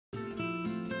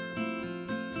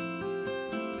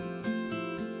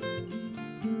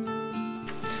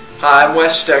Hi, I'm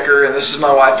Wes Stecker, and this is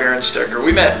my wife Erin Stecker.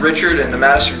 We met Richard and the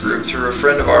Matteson Group through a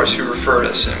friend of ours who referred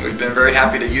us, and we've been very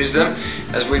happy to use them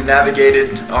as we've navigated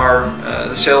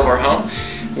the sale of our home.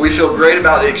 We feel great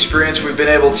about the experience. We've been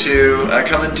able to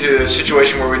come into a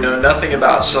situation where we know nothing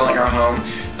about selling our home,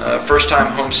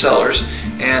 first-time home sellers,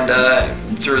 and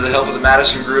through the help of the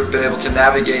Matteson Group, been able to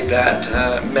navigate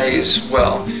that maze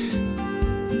well.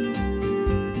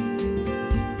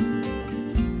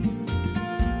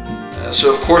 So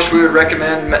of course we would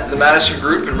recommend the Matteson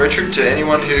Group and Richard to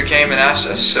anyone who came and asked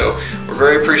us. So we're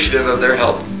very appreciative of their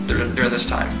help during this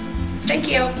time. Thank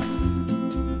you.